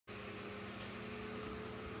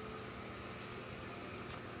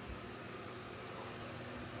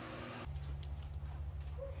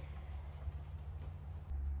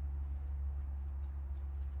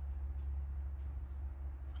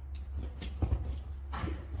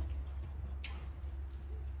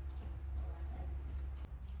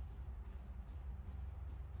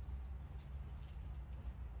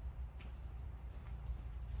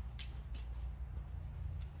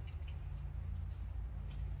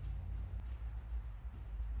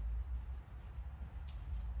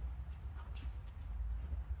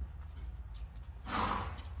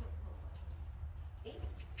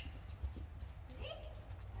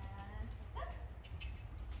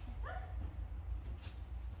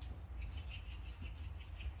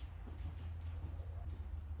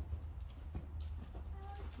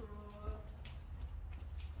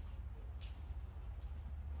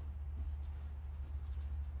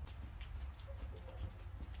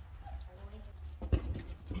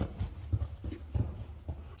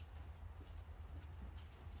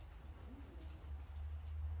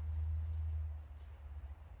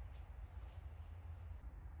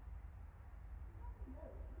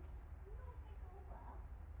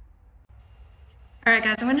Alright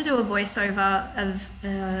guys, I'm going to do a voiceover of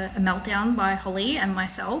a meltdown by Holly and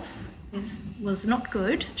myself. This was not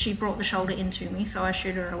good. She brought the shoulder into me, so I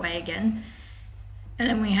shooed her away again. And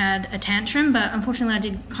then we had a tantrum, but unfortunately I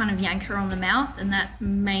did kind of yank her on the mouth, and that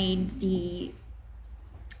made the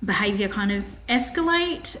behaviour kind of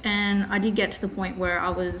escalate, and I did get to the point where I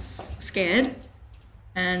was scared.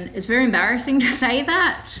 And it's very embarrassing to say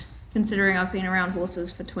that, considering I've been around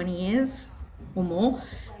horses for 20 years or more.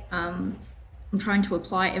 I'm trying to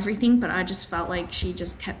apply everything, but I just felt like she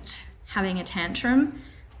just kept having a tantrum.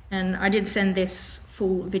 And I did send this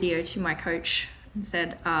full video to my coach and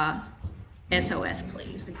said, SOS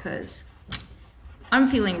please, because I'm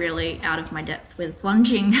feeling really out of my depth with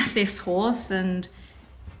lunging this horse. And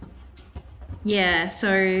yeah,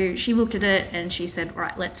 so she looked at it and she said,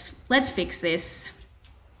 right, let's fix this.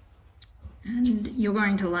 And you're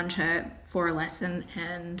going to lunge her for a lesson.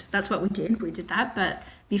 And that's what we did. We did that. But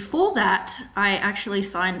before that, I actually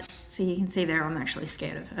signed, so you can see there, I'm actually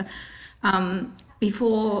scared of her.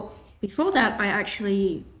 Before that, I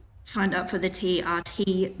actually signed up for the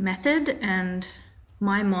TRT method, and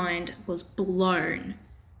my mind was blown.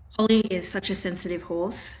 Holly is such a sensitive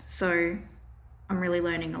horse, so I'm really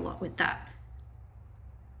learning a lot with that.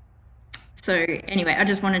 So anyway, I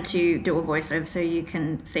just wanted to do a voiceover so you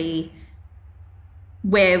can see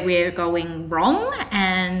where we're going wrong,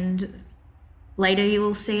 and later you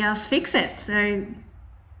will see us fix it. So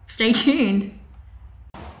stay tuned.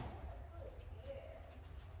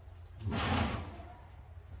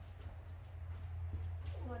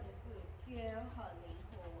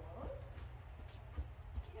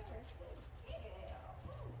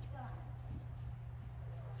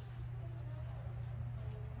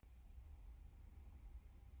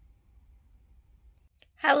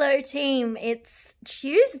 Hello team, it's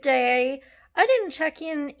Tuesday. I didn't check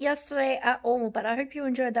in yesterday at all, but I hope you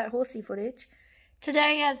enjoyed that horsey footage.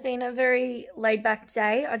 Today has been a very laid-back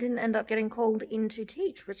day. I didn't end up getting called in to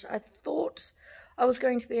teach, which I thought I was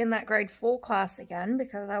going to be in that grade 4 class again,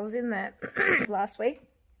 because I was in there last week.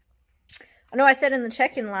 I know I said in the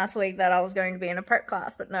check-in last week that I was going to be in a prep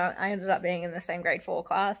class, but no, I ended up being in the same grade 4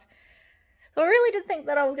 class. So I really did think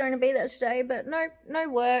that I was going to be there today, but no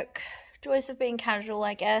work. Joys of being casual,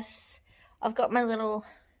 I guess. I've got my little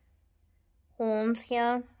horns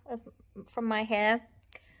here from my hair.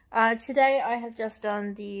 Today I have just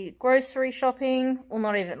done the grocery shopping. Well,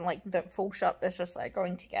 not even like the full shop. It's just like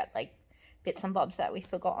going to get like bits and bobs that we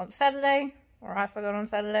forgot on Saturday. Or I forgot on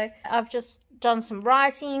Saturday. I've just done some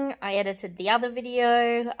writing. I edited the other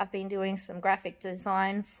video. I've been doing some graphic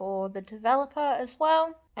design for the developer as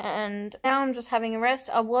well. And now I'm just having a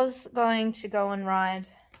rest. I was going to go and ride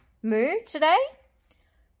Moo today,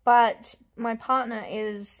 but my partner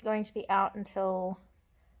is going to be out until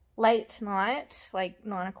late tonight, like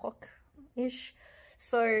 9 o'clock ish.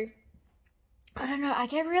 So I don't know, I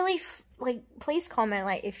get really like, please comment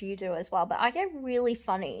like if you do as well, but I get really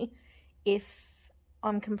funny if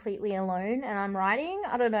I'm completely alone and I'm riding.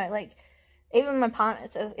 I don't know, like even my partner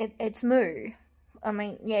says it's Moo. I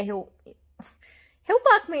mean, yeah, he'll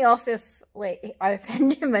buck me off if like I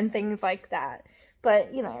offend him and things like that.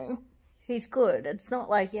 But, you know, he's good. It's not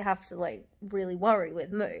like you have to, like, really worry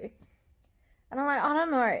with Moo. And I'm like, I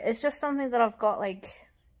don't know. It's just something that I've got, like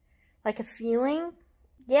a feeling.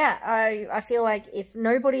 Yeah, I feel like if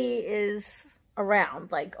nobody is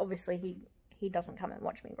around, like, obviously he doesn't come and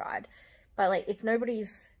watch me ride. But, like, if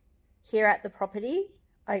nobody's here at the property,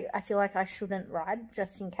 I feel like I shouldn't ride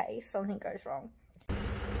just in case something goes wrong.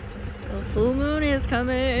 The full moon is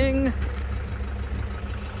coming.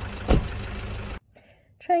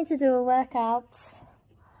 Trying to do a workout,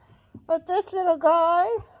 but this little guy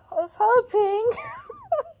was helping.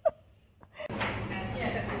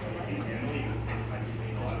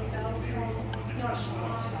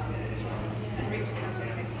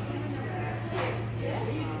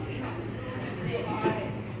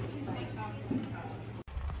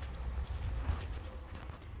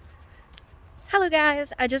 Hello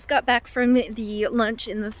guys, I just got back from the lunch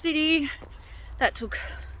in the city. That took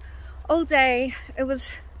all day. It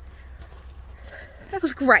was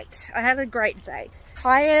great. I had a great day.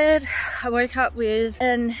 Tired. I woke up with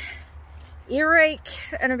an earache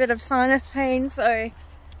and a bit of sinus pain, so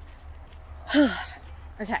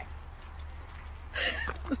okay.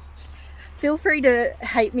 Feel free to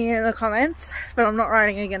hate me in the comments, but I'm not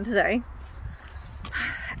riding again today.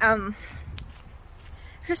 It's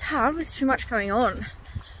just hard with too much going on.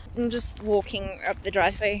 I'm just walking up the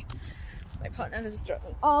driveway. My partner just dropped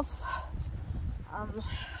me off.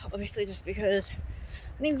 Obviously just because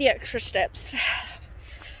I need the extra steps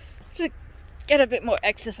to get a bit more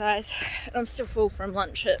exercise. I'm still full from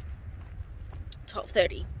lunch at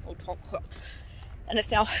 12:30 or 12 o'clock, and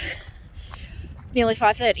it's now nearly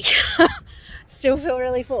 5:30. Still feel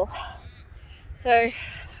really full. So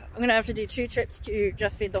I'm gonna have to do 2 trips to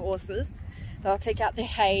just feed the horses. So I'll take out their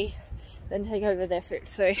hay, then take over their food.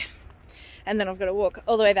 So, and then I've got to walk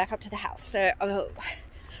all the way back up to the house. So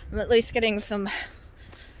I'm at least getting some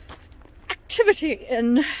activity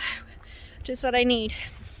in, just what I need.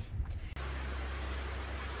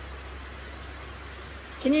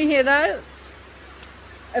 Can you hear that?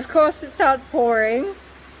 Of course it starts pouring.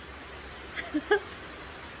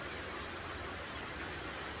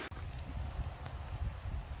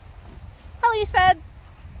 Holly's fed.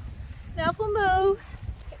 Now for Moo.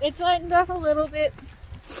 It's lightened up a little bit.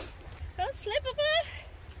 Don't slip over.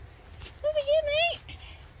 Over here, mate.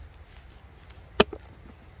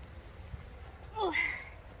 Oh.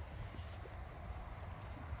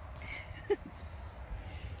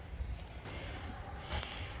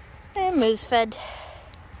 And Moo's fed.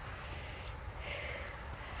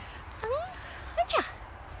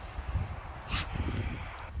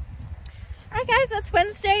 Alright guys, that's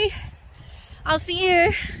Wednesday. I'll see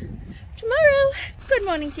you tomorrow. Good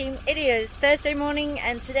morning team. It is Thursday morning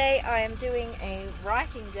and today I am doing a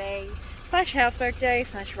writing day / housework day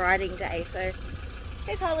 / writing day. So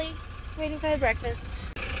here's Holly waiting for her breakfast.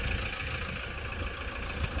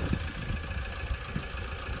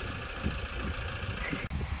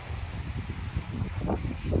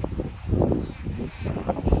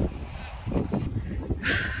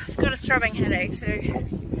 I've got a throbbing headache, so,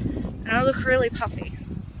 and I look really puffy.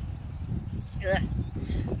 Ugh.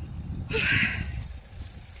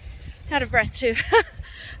 Out of breath too. I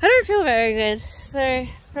don't feel very good, so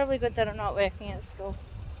it's probably good that I'm not working at school.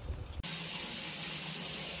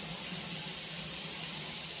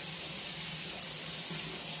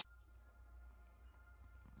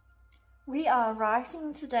 We are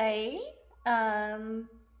writing today. Yeah,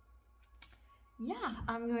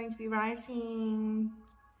 I'm going to be writing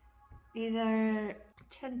either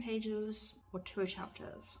 10 pages or 2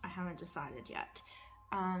 chapters. I haven't decided yet.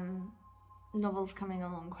 Novel's coming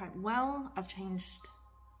along quite well. I've changed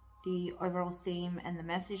the overall theme and the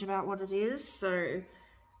message about what it is, so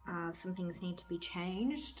some things need to be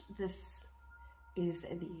changed. This is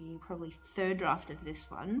the probably 3rd draft of this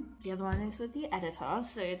one. The other one is with the editor,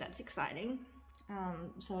 so that's exciting.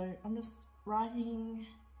 So I'm just writing,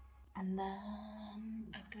 and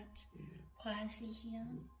then I've got Quasi here,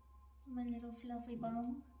 my little fluffy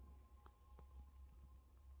ball.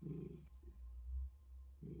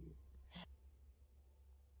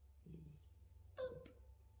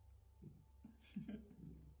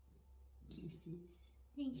 Kisses.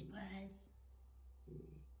 Thanks, Buzz.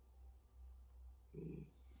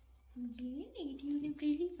 Yeah, you little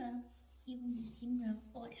baby bum.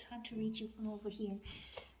 Oh, it's hard to reach you from over here.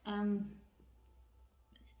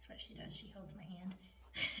 This is what she does. She holds my hand.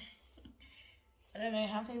 I don't know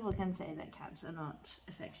how people can say that cats are not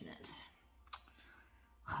affectionate.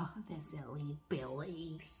 Oh, they're silly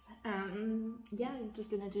billies. Yeah, I'm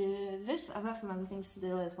just gonna do this. I've got some other things to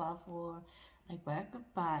do as well for like work,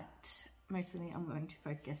 but mostly I'm going to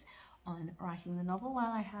focus on writing the novel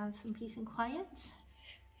while I have some peace and quiet.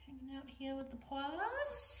 Hanging out here with the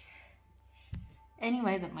paws. Any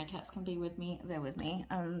way that my cats can be with me, they're with me.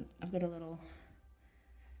 I've got a little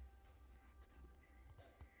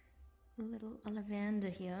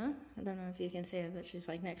Ollivander here. I don't know if you can see her, but she's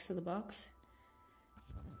like next to the box.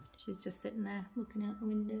 She's just sitting there looking out the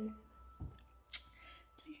window.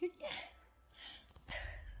 Yeah.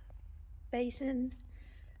 Basin,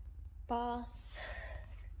 bath,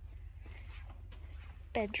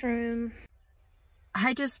 bedroom.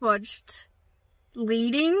 I just watched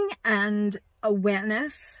Leading and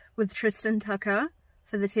Awareness with Tristan Tucker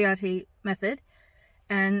for the TRT Method,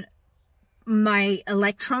 and my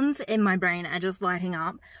electrons in my brain are just lighting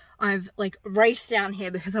up. I've like raced down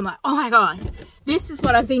here because I'm like, oh my god, this is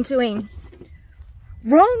what I've been doing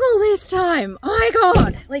wrong all this time. Oh my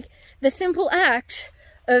god, like the simple act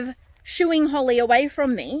of shooing Holly away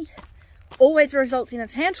from me always results in a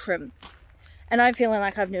tantrum, and I'm feeling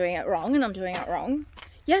like I'm doing it wrong, and I'm doing it wrong.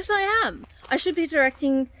 Yes, I am. I should be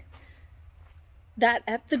directing that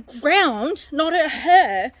at the ground, not at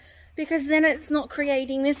her, because then it's not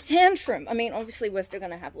creating this tantrum. I mean, obviously we're still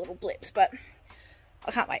going to have little blips, but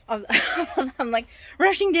I can't wait. I'm like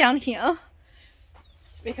rushing down here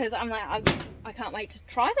because I'm like, I can't wait to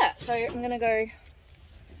try that. So I'm going to go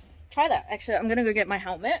try that. Actually, I'm going to go get my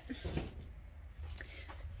helmet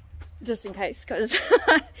just in case, because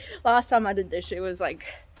last time I did this, she was like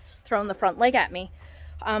throwing the front leg at me.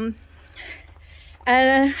 And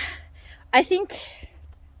I think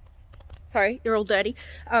sorry, they're all dirty.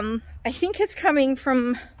 I think it's coming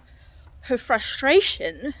from her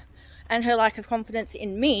frustration and her lack of confidence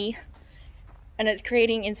in me, and it's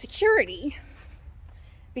creating insecurity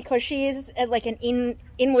because she is like an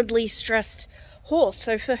inwardly stressed horse.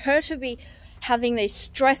 So for her to be having these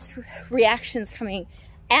stress reactions coming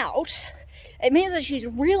out, it means that she's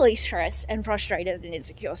really stressed and frustrated and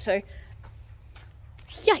insecure. So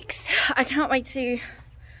yikes, I can't wait to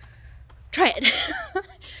try it.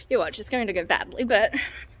 You watch, it's going to go badly, but oh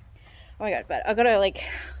my god, but I've got to like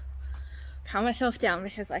calm myself down,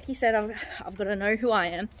 because like you said, I've got to know who I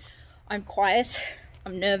am. I'm quiet,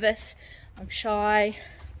 I'm nervous, I'm shy,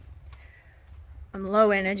 I'm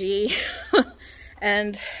low energy,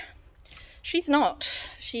 and she's not.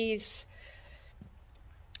 She's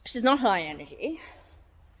not high energy,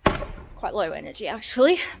 quite low energy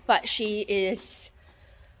actually, but she is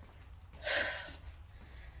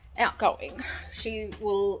outgoing. She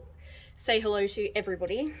will say hello to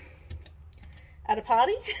everybody at a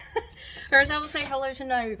party, whereas I will say hello to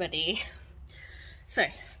nobody. So,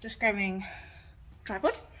 just grabbing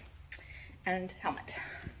tripod and helmet.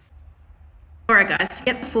 Alright guys, to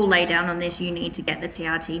get the full laydown on this, you need to get the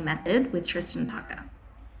TRT method with Tristan Tucker.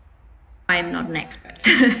 I am not an expert,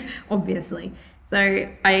 obviously. So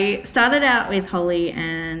I started out with Holly,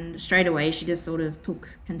 and straight away she just sort of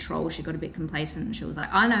took control. She got a bit complacent and she was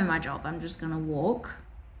like, I know my job, I'm just going to walk.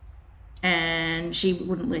 And she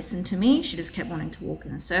wouldn't listen to me. She just kept wanting to walk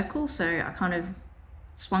in a circle. So I kind of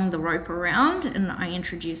swung the rope around and I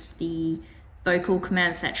introduced the vocal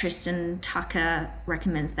commands that Tristan Tucker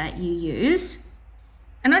recommends that you use.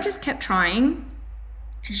 And I just kept trying.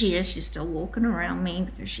 She's still walking around me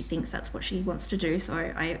because she thinks that's what she wants to do. So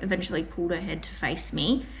I eventually pulled her head to face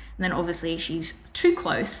me. And then obviously she's too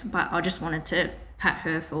close, but I just wanted to pat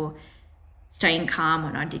her for staying calm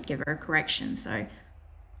when I did give her a correction. So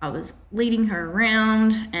I was leading her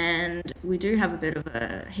around, and we do have a bit of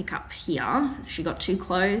a hiccup here. She got too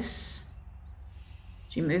close.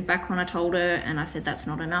 She moved back when I told her, and I said, that's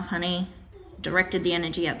not enough, honey. Directed the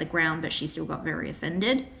energy at the ground, but she still got very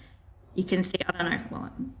offended. You can see, I don't know,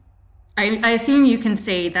 well, I assume you can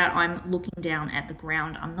see that I'm looking down at the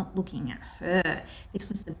ground. I'm not looking at her. This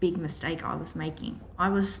was the big mistake I was making. I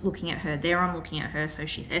was looking at her. There I'm looking at her, so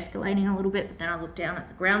she's escalating a little bit, but then I look down at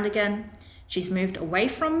the ground again. She's moved away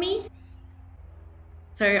from me.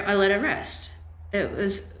 So I let her rest. It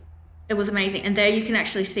was amazing. And there you can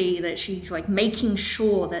actually see that she's like making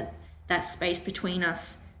sure that that space between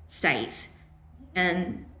us stays.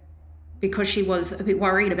 And because she was a bit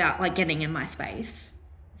worried about like getting in my space,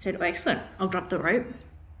 I said, oh, excellent, I'll drop the rope.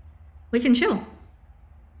 We can chill.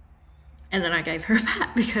 And then I gave her a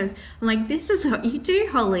pat because I'm like, this is what you do,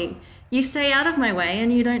 Holly. You stay out of my way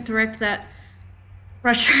and you don't direct that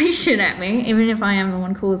frustration at me, even if I am the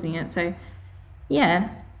one causing it. So yeah,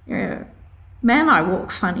 man, I walk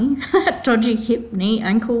funny. Dodgy hip, knee,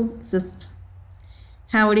 ankle, just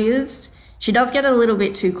how it is. She does get a little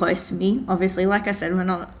bit too close to me. Obviously, like I said, we're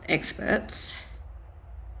not experts.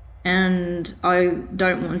 And I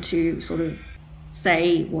don't want to sort of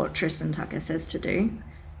say what Tristan Tucker says to do.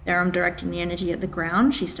 There I'm directing the energy at the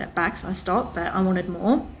ground. She stepped back, so I stopped, but I wanted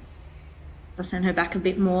more. I sent her back a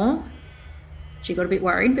bit more. She got a bit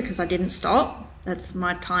worried because I didn't stop. That's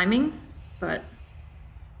my timing, but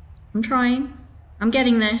I'm trying. I'm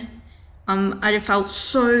getting there. I felt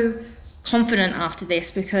so confident after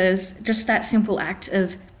this because just that simple act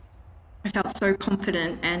of, I felt so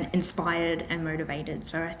confident and inspired and motivated.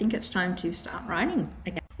 So I think it's time to start riding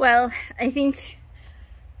again. Well, I think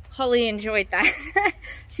Holly enjoyed that.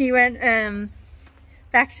 She went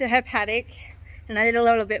back to her paddock, and I did a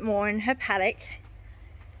little bit more in her paddock.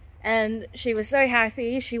 And she was so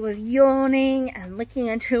happy. She was yawning and licking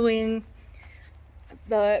and chewing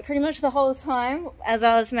pretty much the whole time as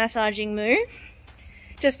I was massaging Moo.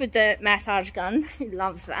 Just with the massage gun. He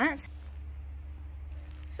loves that.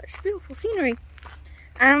 Such beautiful scenery.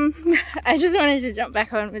 I just wanted to jump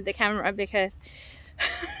back on with the camera because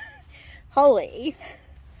Holly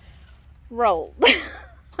rolled.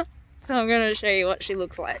 So I'm going to show you what she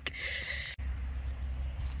looks like.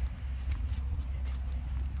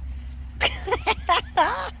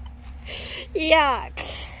 Yuck.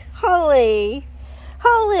 Holly.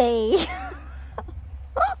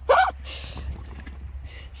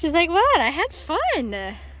 She's like, what? I had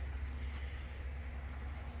fun.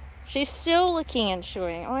 She's still licking and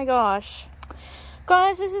chewing. Oh my gosh.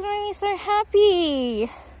 Guys, this is making me so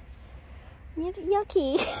happy.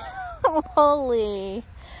 Yucky. Oh,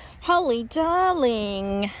 Holly,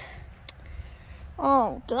 darling.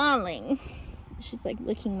 Oh, darling. She's like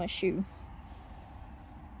licking my shoe.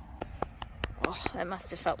 Oh, that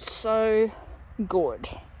must have felt so good.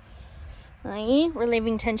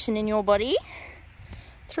 Relieving tension in your body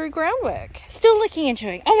through groundwork. Still looking into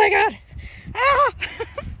it. Oh my god! Ah!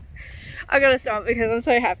 I gotta stop because I'm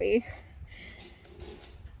so happy.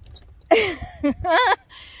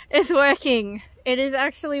 It's working. It is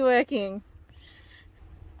actually working.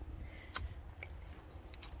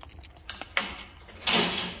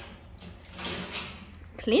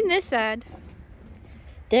 Clean this side.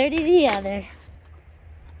 Dirty the other.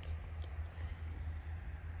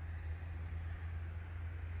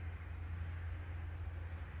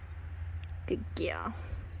 Good girl.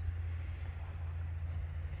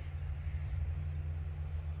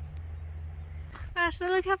 So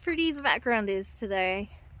look how pretty the background is today.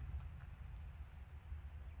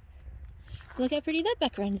 Look how pretty that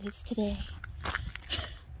background is today.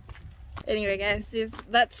 Anyway guys,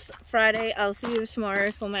 that's Friday. I'll see you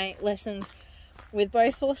tomorrow for my lessons with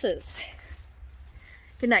both horses.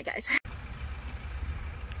 Good night guys.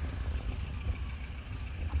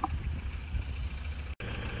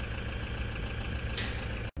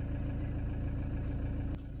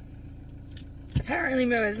 Apparently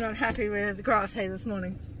Mo is not happy with the grass hay this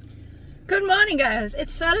morning. Good morning guys,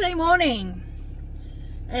 it's Saturday morning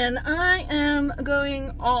and I am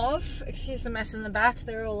going off. Excuse the mess in the back,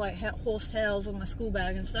 they're all like horsetails on my school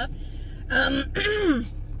bag and stuff. I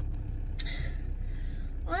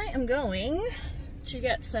am going to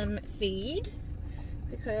get some feed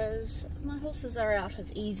because my horses are out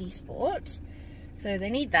of easy sport, so they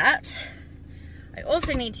need that. I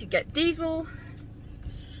also need to get diesel.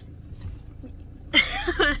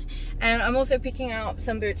 And I'm also picking up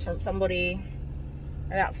some boots from somebody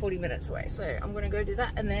about 40 minutes away, so I'm gonna go do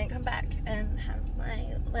that and then come back and have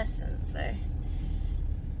my lesson. So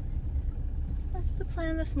that's the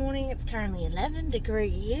plan this morning. It's currently 11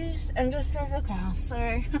 degrees and just over across, so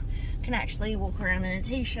I can actually walk around in a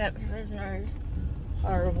t-shirt because there's no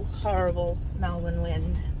horrible Melbourne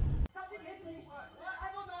wind. Something hit me. What?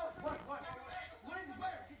 I don't know. What is it?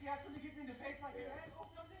 Where? Did you have something hit me in the face like that or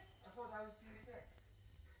something? I thought I was being sick.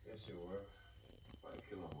 Yes, you were. By a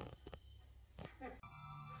kilometer.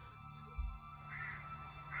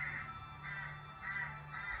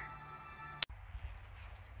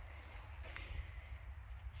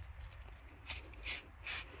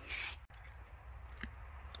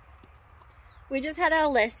 We just had our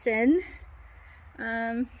lesson.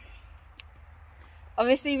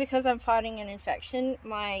 Obviously because I'm fighting an infection,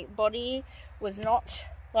 my body was not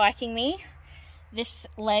liking me. This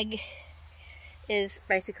leg is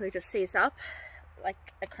basically just seized up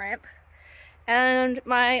like a cramp, and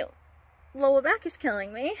my lower back is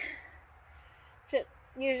killing me. It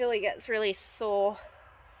usually gets really sore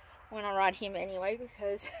when I ride him anyway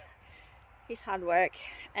because he's hard work,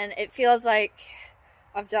 and it feels like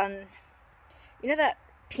I've done, you know, that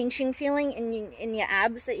pinching feeling in your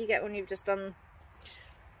abs that you get when you've just done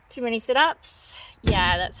too many sit-ups?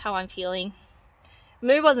 Yeah, that's how I'm feeling.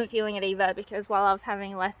 Moo wasn't feeling it either because while I was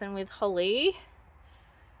having a lesson with Holly,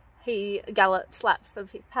 he galloped laps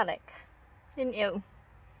of his paddock. Didn't you?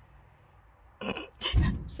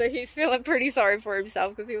 So he's feeling pretty sorry for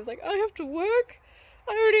himself because he was like, I have to work.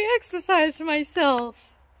 I already exercised myself.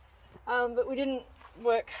 But we didn't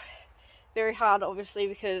work very hard, obviously,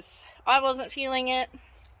 because I wasn't feeling it.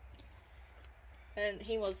 And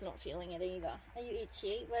he was not feeling it either. Are you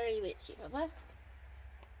itchy? Where are you itchy, Mama?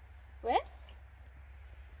 Where?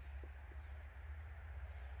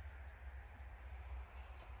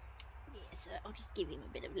 Yeah, so I'll just give him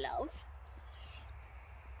a bit of love.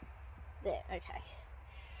 There, okay.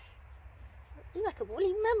 You're like a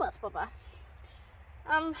woolly mammoth, Papa.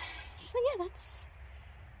 So yeah, that's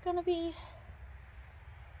gonna be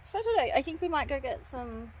Saturday. I think we might go get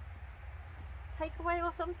some takeaway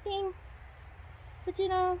or something for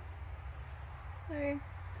dinner. So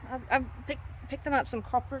I picked them up some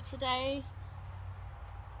copper today.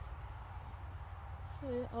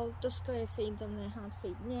 So I'll just go feed them their hard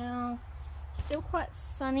feed now. Still quite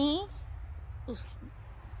sunny. Oof.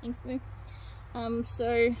 Thanks, Moo.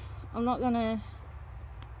 So I'm not gonna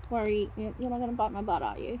worry. You're not gonna bite my butt,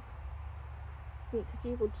 are you? Because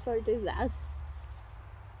you would so do that.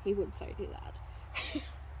 He would so do that.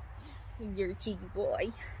 You're a cheeky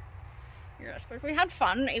boy. Yeah, I suppose we had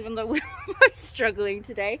fun, even though we were both struggling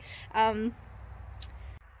today. Hi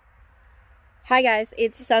guys,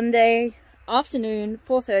 it's Sunday afternoon,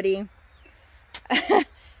 4:30. I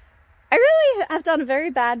really have done a very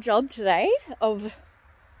bad job today of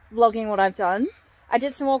vlogging what I've done. I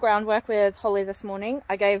did some more groundwork with Holly this morning.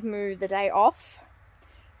 I gave Moo the day off.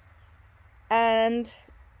 And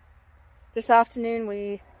this afternoon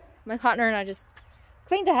my partner and I just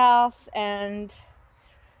cleaned the house and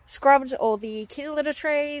scrubbed all the kitty litter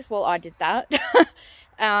trays. Well, I did that.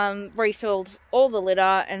 Refilled all the litter,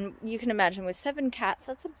 and you can imagine with 7 cats,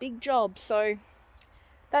 that's a big job. So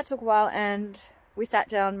that took a while, and we sat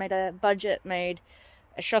down, made a budget, made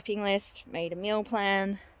a shopping list, made a meal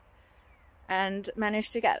plan, and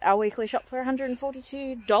managed to get our weekly shop for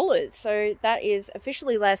 $142. So that is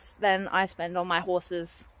officially less than I spend on my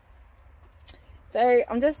horses. So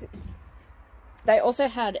they also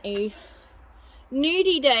had a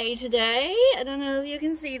nudie day today. I don't know if you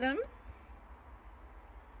can see them.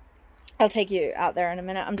 I'll take you out there in a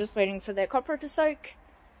minute. I'm just waiting for their copra to soak.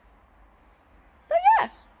 So yeah,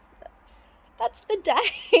 that's the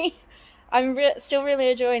day. I'm still really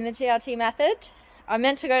enjoying the TRT method. I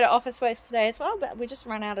meant to go to office waste today as well, but we just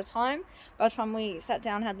ran out of time. By the time we sat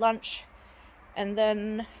down, had lunch, and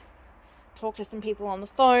then talked to some people on the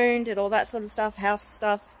phone, did all that sort of stuff, house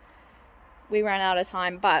stuff, we ran out of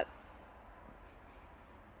time. But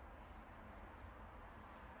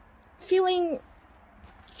feeling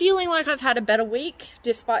like I've had a better week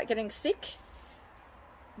despite getting sick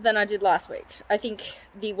than I did last week. I think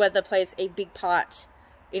the weather plays a big part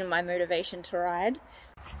in my motivation to ride.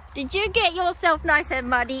 Did you get yourself nice and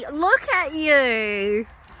muddy? Look at you!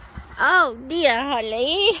 Oh dear,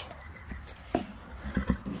 Holly.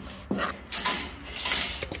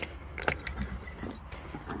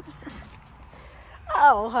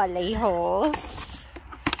 Oh, Holly horse.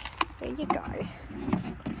 There you go.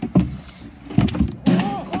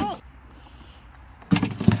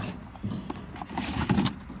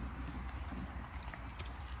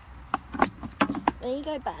 There you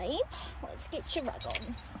go, babe. Let's get your rug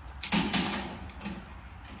on.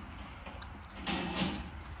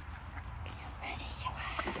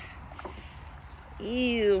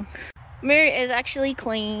 Ew. Mirror is actually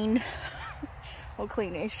clean. Or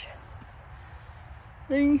cleanish.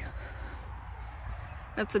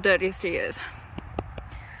 That's the dirtiest he is.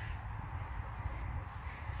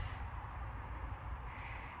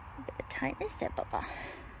 A bit of tightness there, Papa.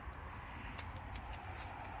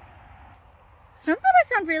 Something that I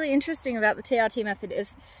found really interesting about the TRT method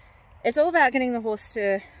is it's all about getting the horse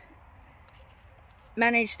to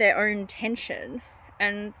manage their own tension,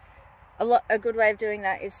 and a good way of doing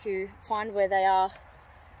that is to find where they are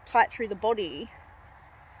tight through the body,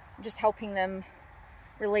 just helping them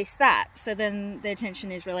release that, so then their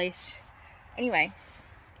tension is released anyway.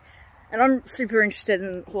 And I'm super interested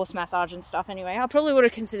in horse massage and stuff anyway. I probably would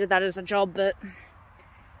have considered that as a job, but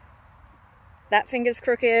that finger's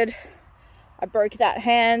crooked. I broke that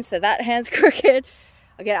hand, so that hand's crooked.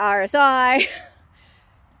 I get RSI.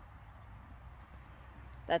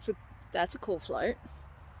 That's a cool float.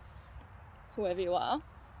 Whoever you are.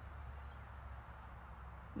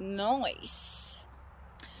 Nice.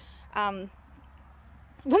 Wouldn't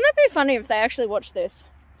that be funny if they actually watched this?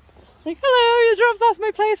 Like, hello, you drove past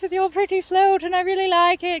my place with your pretty float and I really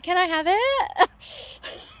like it. Can I have it?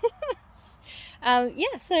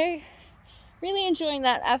 Yeah, so really enjoying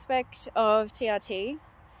that aspect of TRT,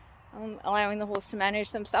 allowing the horse to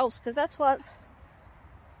manage themselves, because that's what,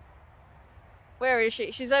 where is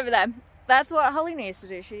she? She's over there. That's what Holly needs to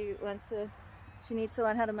do. She needs to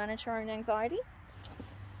learn how to manage her own anxiety.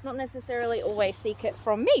 Not necessarily always seek it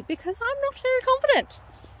from me, because I'm not very confident.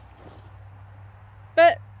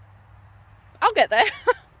 But I'll get there.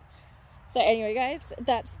 So anyway, guys,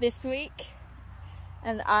 that's this week.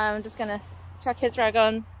 And I'm just gonna chuck his rug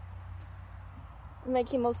on,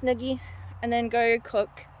 make him all snuggy, and then go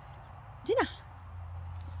cook dinner.